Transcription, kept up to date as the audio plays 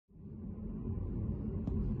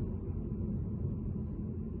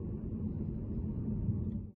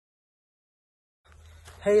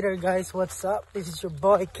Hey there guys, what's up? This is your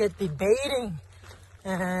boy Kitty Baiting,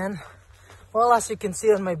 and well, as you can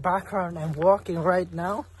see on my background, I'm walking right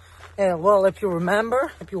now. And well, if you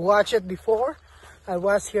remember, if you watched it before, I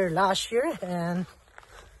was here last year, and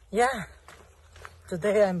yeah,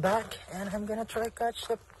 today I'm back and I'm gonna try catch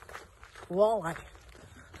the walleye.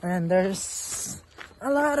 And there's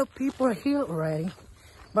a lot of people here already,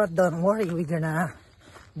 but don't worry, we're gonna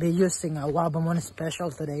be using a Wabamun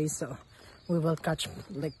Special today, so we will catch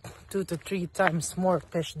like 2 to 3 times more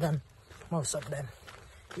fish than most of them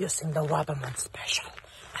using the Wabamun Special,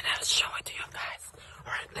 and I'll show it to you guys.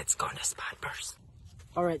 Alright, let's go on the spot first.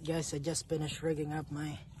 Alright guys, I just finished rigging up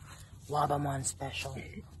my Wabamun Special.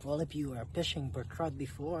 Well, if you were fishing for trout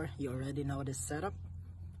before, you already know this setup.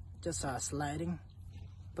 Just sliding,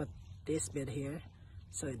 put this bit here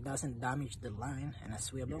so it doesn't damage the line, and a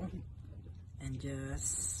swivel, and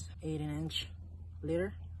just 18-inch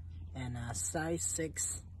leader and a size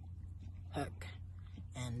 6 hook,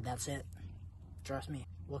 and that's it. Trust me,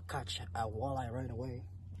 we'll catch a walleye right away,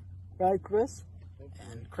 right Chris?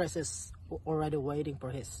 And Chris is already waiting for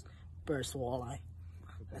his first walleye.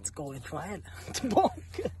 Let's go and try it. To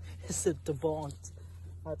bonk. Is it to bonk?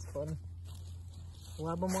 That's funny.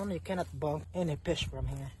 Wabamun, you cannot bonk any fish from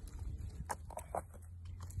here.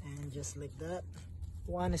 And just like that,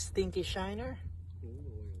 one stinky shiner.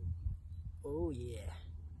 Oh yeah,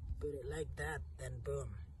 put it like that, then boom,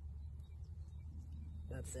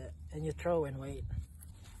 that's it. And you throw and wait.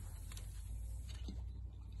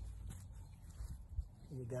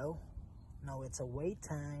 Here you go. Now it's a wait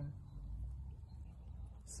time.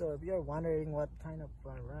 So if you're wondering what kind of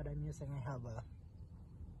rod I'm using, I have a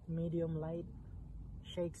medium light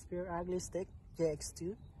Shakespeare Ugly Stick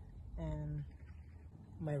GX2, and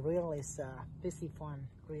my reel is a Piscifun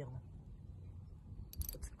reel.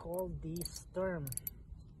 It's called the Storm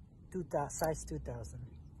size 2000.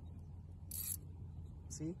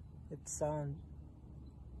 See, it sounds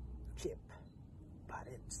cheap, but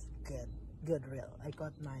it's good reel. I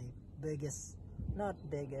got my biggest, not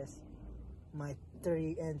biggest, my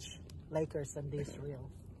 30-inch Lakers on this reel.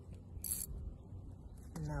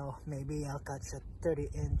 Now maybe I'll catch a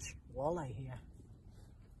 30-inch walleye here.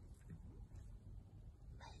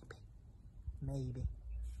 Maybe.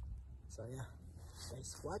 So yeah,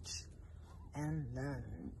 guys, watch and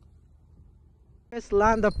learn. Let's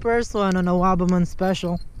land the first one on a Wabamun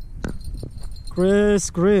Special.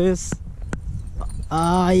 Chris.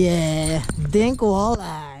 Oh yeah, dink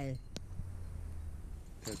walleye.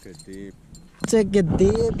 Took it deep. Take it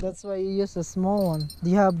deep. That's why you use a small one. Do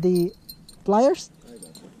you have the pliers? I got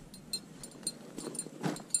you.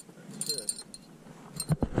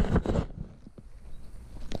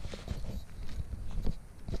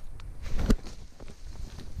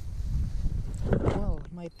 Well,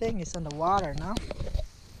 my thing is on the water now.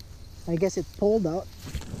 I guess it pulled out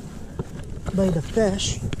by the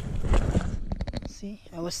fish. See,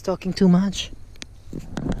 I was talking too much.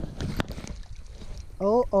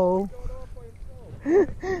 Oh.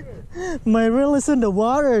 My reel is in the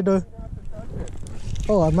water though.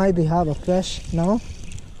 Oh, I might have a fish. No?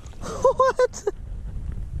 What?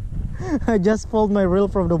 I just pulled my reel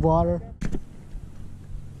from the water.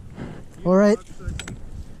 Alright.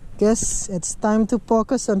 Guess it's time to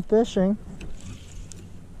focus on fishing.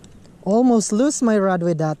 Almost lose my rod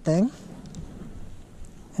with that thing.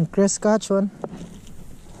 And Chris catch one.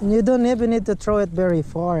 And you don't even need to throw it very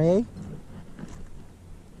far, eh?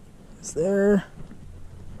 Is there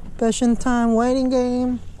fishing time, waiting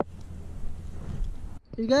game?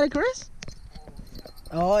 You got it, Chris?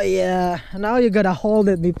 Oh yeah, now you gotta hold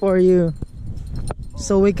it before you,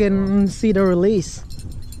 so we can see the release.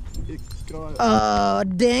 Oh,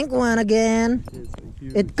 dink one again.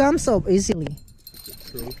 It comes up easily.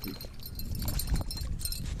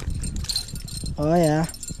 Oh yeah,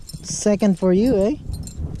 second for you, eh?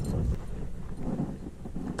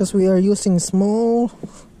 Because we are using small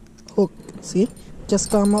hook. See, just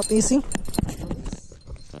come up easy.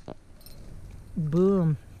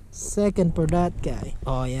 Boom, second for that guy.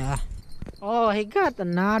 Oh yeah. Oh, he got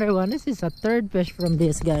another one. This is a third fish from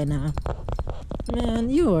this guy now. Man,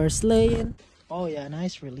 you are slaying. Oh yeah,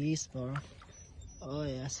 nice release, bro. Oh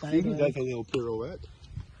yeah, You can like a little pirouette.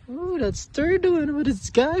 Oh, that's third one with this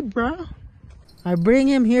guy, bro. I bring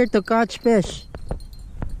him here to catch fish,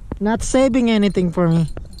 not saving anything for me.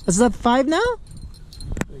 Is that 5 now?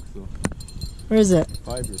 I think so. Where is it?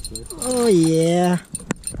 5 or 6. Oh yeah,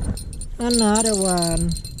 another one.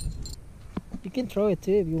 You can throw it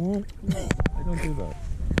too if you want. No, I don't do that.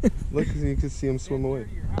 Look, you can see him swim away.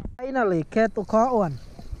 Finally, Keto caught one.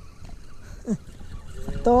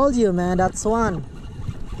 Told you, man, that's one.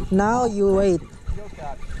 Now you wait.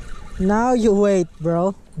 Now you wait,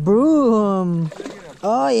 bro. Broom.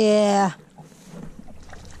 Oh yeah.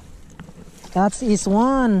 That's his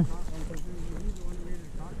one.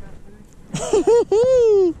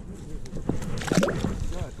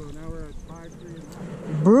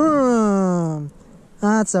 Broom.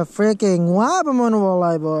 That's a freaking Wabamun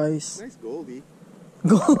walleye, boys. Nice Goldie.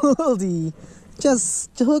 Goldie.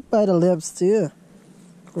 Just hooked by the lips too.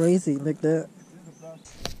 Crazy like that.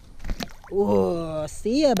 Whoa,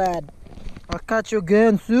 see ya, bud. I'll catch you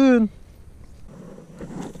again soon.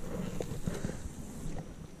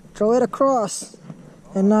 Throw it across.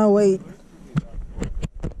 And now wait.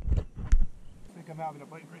 I think I'm having a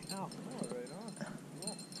bite right now. Oh, right on.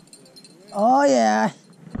 Oh yeah.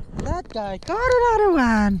 That guy caught another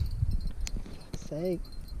one. Sake.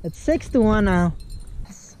 It's 6-1 now.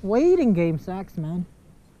 This waiting game sucks, man.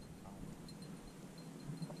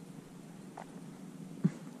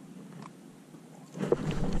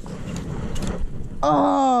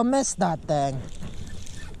 Oh, missed that thing.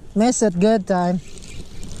 Miss it good time.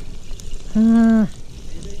 I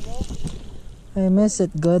miss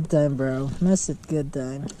it good time, bro. Miss it good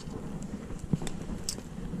time.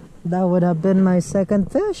 That would have been my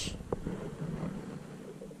second fish.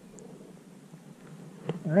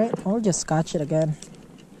 Alright, I'll just catch it again.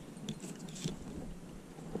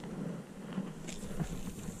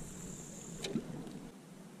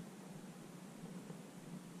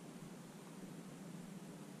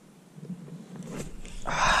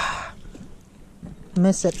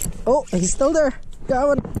 Miss it. Oh, he's still there.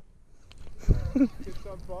 Going. It's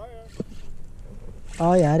on fire.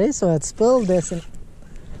 Oh yeah, this one spilled this and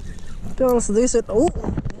spills this. Oh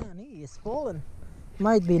man, he is falling.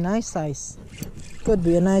 Might be nice size. Could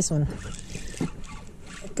be a nice one.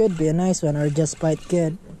 Could be a nice one or just bite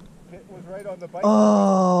good. It was right on the bite.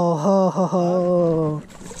 Oh, ho ho ho.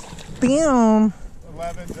 Bam.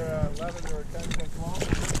 11 or 10 cents long.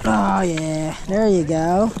 Oh yeah, there you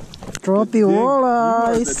go. Droppy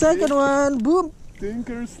walleye. Second one. Boom.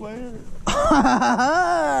 Stinker Slayer.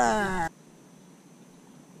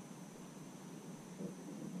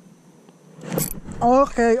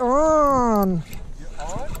 Okay, on.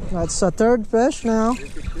 That's a third fish now.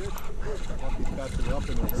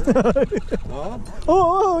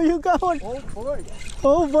 Oh, you got one. Oh boy.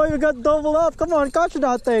 Oh boy, we got double up. Come on, catch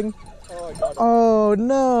that thing. Oh, I got it. Oh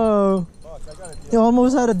no. Boss, I got it. You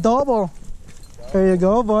almost had a double. There you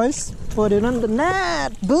go, boys. Put it on the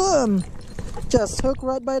net. Boom. Just hook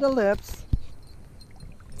right by the lips.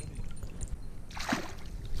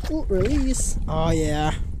 Ooh, release. Oh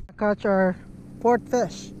yeah. Catch our fourth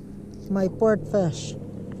fish. My fourth fish.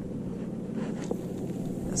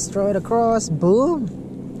 Let's throw it across. Boom.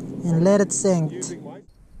 And let it sink.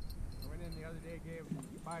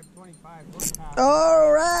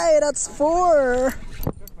 Alright, that's 4.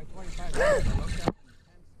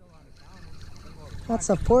 That's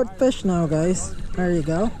a fourth fish now, guys. There you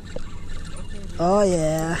go. Oh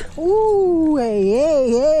yeah. Ooh, hey, hey,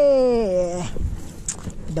 hey.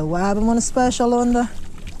 The Wabamun Special on the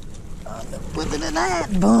put it in that.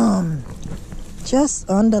 Boom. Just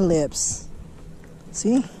on the lips.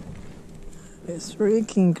 See? It's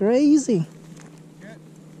freaking crazy.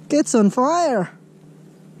 It's on fire.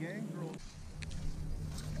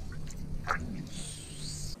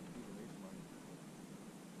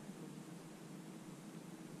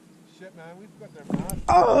 Shit, man, we've got their mask.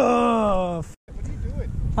 Oh! What are you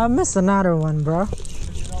doing? I missed another one, bro.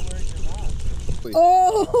 Because you're not wearing your mask.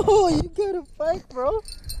 Oh, you gotta fight, bro.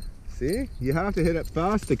 See? You have to hit it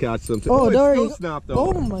fast to catch them. Oh, there it's you still snapped go.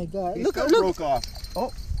 off. Oh my god. He Look, still look. broke off.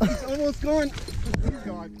 Oh, he's almost gone. He's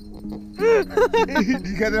gone.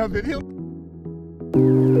 You got it on video?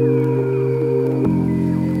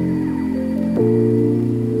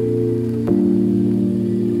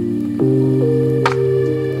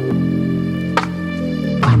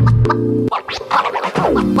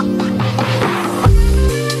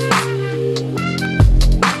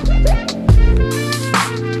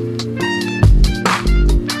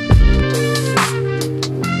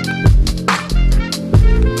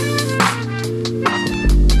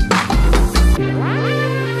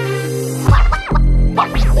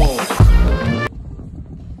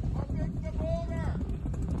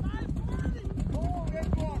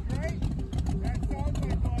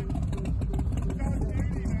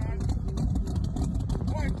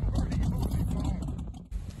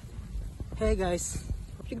 Hey guys,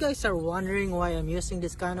 if you guys are wondering why I'm using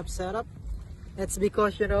this kind of setup, it's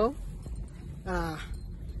because, you know,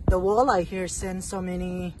 the walleye here sends so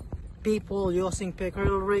many people using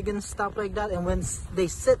pickerel rig and stuff like that, and when they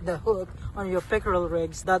set the hook on your pickerel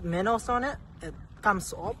rigs, that minnows on it, it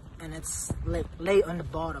comes up and it's like lay on the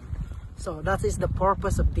bottom. So that is the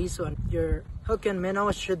purpose of this one. Your hook and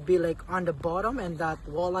minnow should be like on the bottom, and that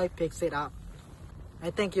walleye picks it up.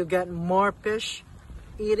 I think you get more fish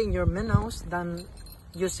eating your minnows than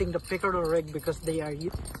using the pickerel rig because they are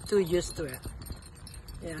too used to it.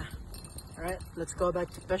 Yeah. All right, let's go back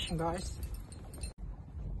to fishing, guys.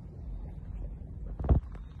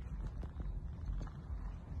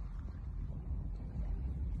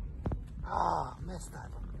 Ah, missed that.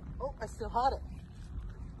 Oh, I still had it.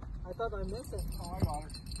 I thought I missed it. Oh, I got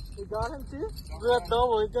it. You got him too? We got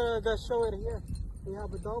double. We gotta show it here. We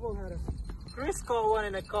have a double header. Chris caught one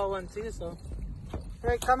and I caught one too, so.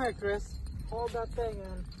 Hey, come here, Chris. Hold that thing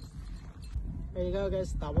and there you go,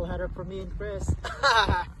 guys. Double header for me and Chris.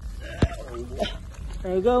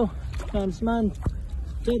 There you go. Comes man.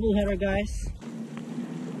 Double header, guys.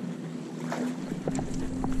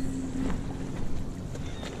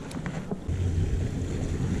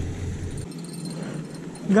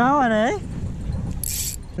 Going, eh?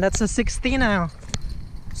 That's a 16 now.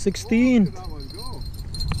 16. Look at that one go.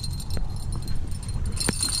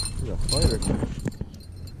 He's a fighter.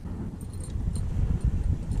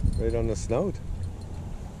 Right on the snout.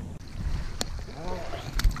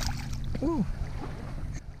 Ooh.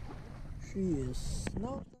 She is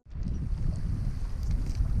snout.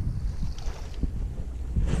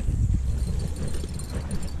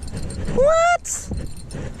 What?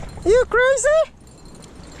 You crazy?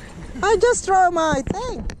 I just throw my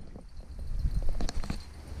thing.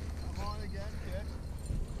 I'm on again, kid.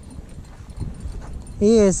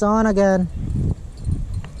 He is on again.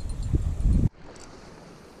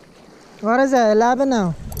 What is it? 11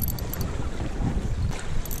 now.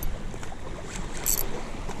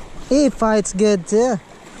 He fights good too.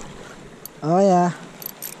 Oh yeah.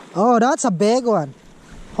 Oh, that's a big one.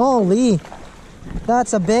 Holy.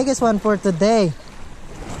 That's the biggest one for today.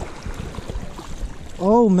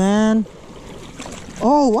 Oh man.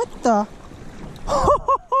 Oh, what the?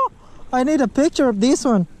 I need a picture of this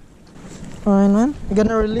one. Alright, man. I'm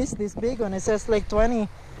gonna release this big one. It says like 20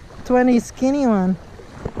 skinny one.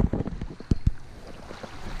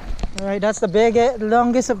 Alright, that's the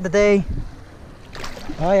longest of the day.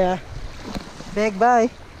 Oh yeah. Big bye.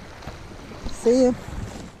 See you.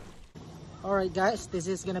 Alright guys, this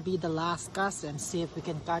is gonna be the last cast and see if we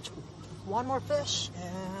can catch one more fish,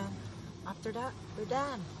 and after that we're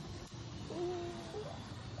done.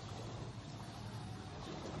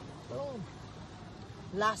 Boom.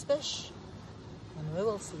 Last fish and we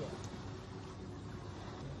will see it.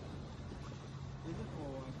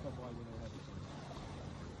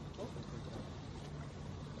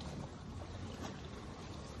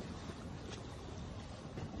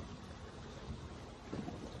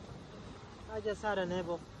 I just had a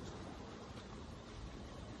nibble.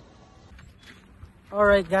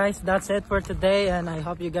 Alright guys, that's it for today and I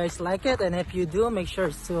hope you guys like it, and if you do, make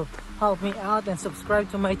sure to help me out and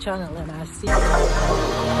subscribe to my channel, and I'll see you.